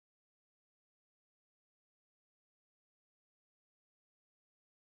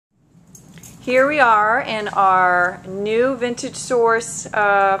Here we are, and our new Vintage Source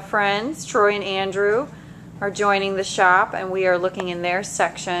friends, Troy and Andrew, are joining the shop, and we are looking in their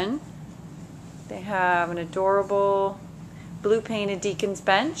section. They have an adorable blue painted Deacon's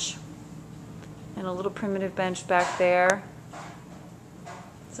bench and a little primitive bench back there.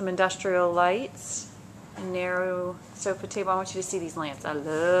 Some industrial lights, a narrow sofa table. I want you to see these lamps. I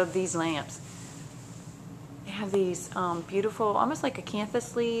love these lamps. They have these beautiful, almost like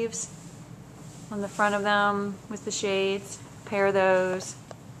acanthus leaves on the front of them with the shades. Pair of those.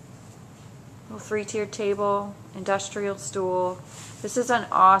 Little three-tiered table, industrial stool. This is an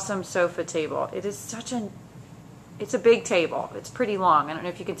awesome sofa table. It is such an, it's a big table. It's pretty long. I don't know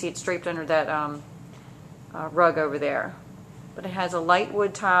if you can see it draped under that rug over there. But it has a light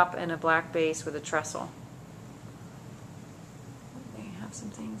wood top and a black base with a trestle. They have some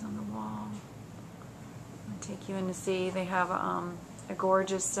things on the wall. I'll take you in to see. They have a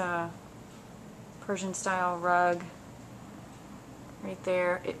gorgeous Persian style rug right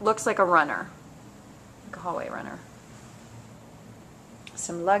there. It looks like a runner, like a hallway runner.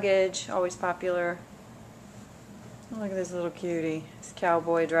 Some luggage, always popular. Oh, look at this little cutie. This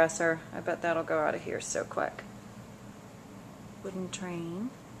cowboy dresser. I bet that'll go out of here so quick. Wooden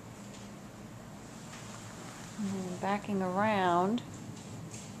train. And then backing around,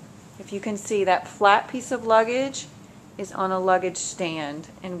 if you can see, that flat piece of luggage is on a luggage stand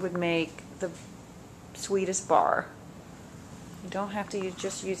and would make the sweetest bar. You don't have to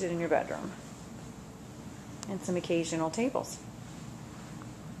just use it in your bedroom. And some occasional tables.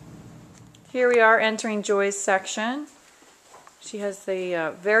 Here we are entering Joy's section. She has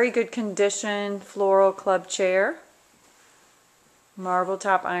the very good condition floral club chair. Marble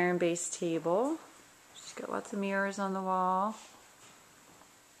top iron base table. She's got lots of mirrors on the wall.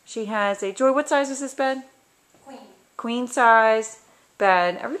 She has a, Joy, what size is this bed? Queen. Queen size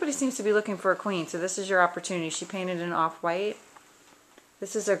bed. Everybody seems to be looking for a queen, so this is your opportunity. She painted in off-white.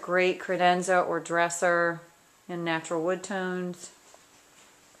 This is a great credenza or dresser in natural wood tones.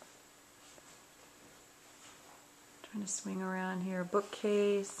 Trying to swing around here.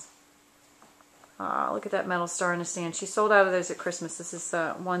 Bookcase. Look at that metal star on the stand. She sold out of those at Christmas. This is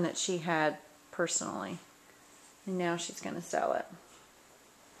one that she had personally. And now she's going to sell it.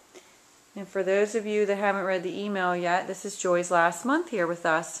 And for those of you that haven't read the email yet, this is Joy's last month here with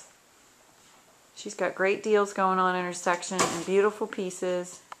us. She's got great deals going on in her section and beautiful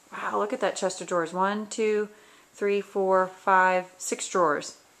pieces. Wow, look at that chest of drawers. 1, 2, 3, 4, 5, 6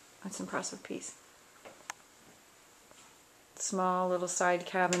 drawers. That's an impressive piece. Small little side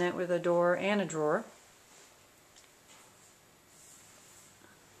cabinet with a door and a drawer.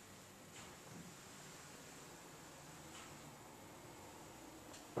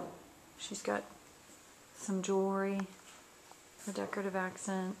 She's got some jewelry for decorative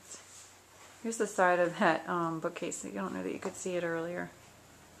accents. Here's the side of that bookcase. You don't know that you could see it earlier.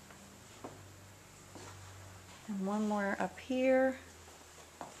 And one more up here.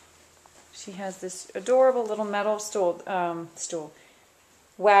 She has this adorable little metal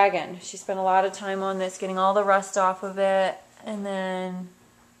wagon. She spent a lot of time on this, getting all the rust off of it, and then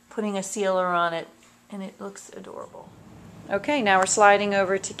putting a sealer on it, and it looks adorable. Okay, now we're sliding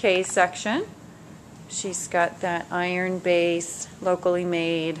over to Kay's section. She's got that iron base, locally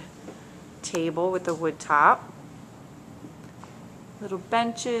made table with the wood top. Little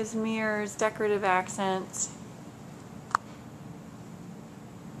benches, mirrors, decorative accents.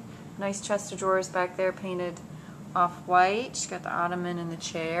 Nice chest of drawers back there painted off-white. She's got the ottoman and the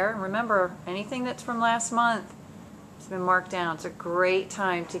chair. Remember, anything that's from last month has been marked down. It's a great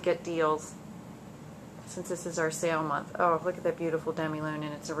time to get deals since this is our sale month. Oh, look at that beautiful demi-lune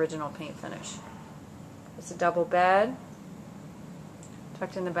in its original paint finish. It's a double bed.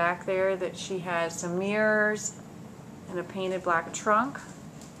 Tucked in the back there that she has some mirrors and a painted black trunk.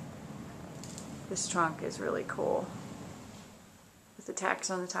 This trunk is really cool with the tacks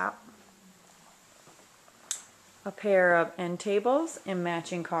on the top. A pair of end tables and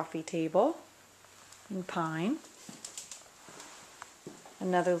matching coffee table in pine.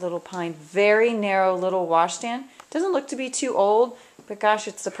 Another little pine, very narrow little washstand. Doesn't look to be too old, but gosh,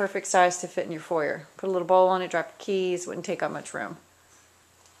 it's the perfect size to fit in your foyer. Put a little bowl on it, drop your keys, wouldn't take up much room.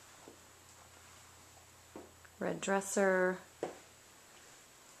 Red dresser.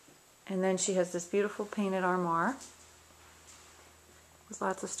 And then she has this beautiful painted armoire with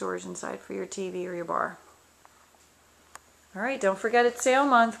lots of storage inside for your TV or your bar. All right, don't forget it's sale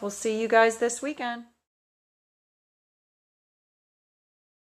month. We'll see you guys this weekend.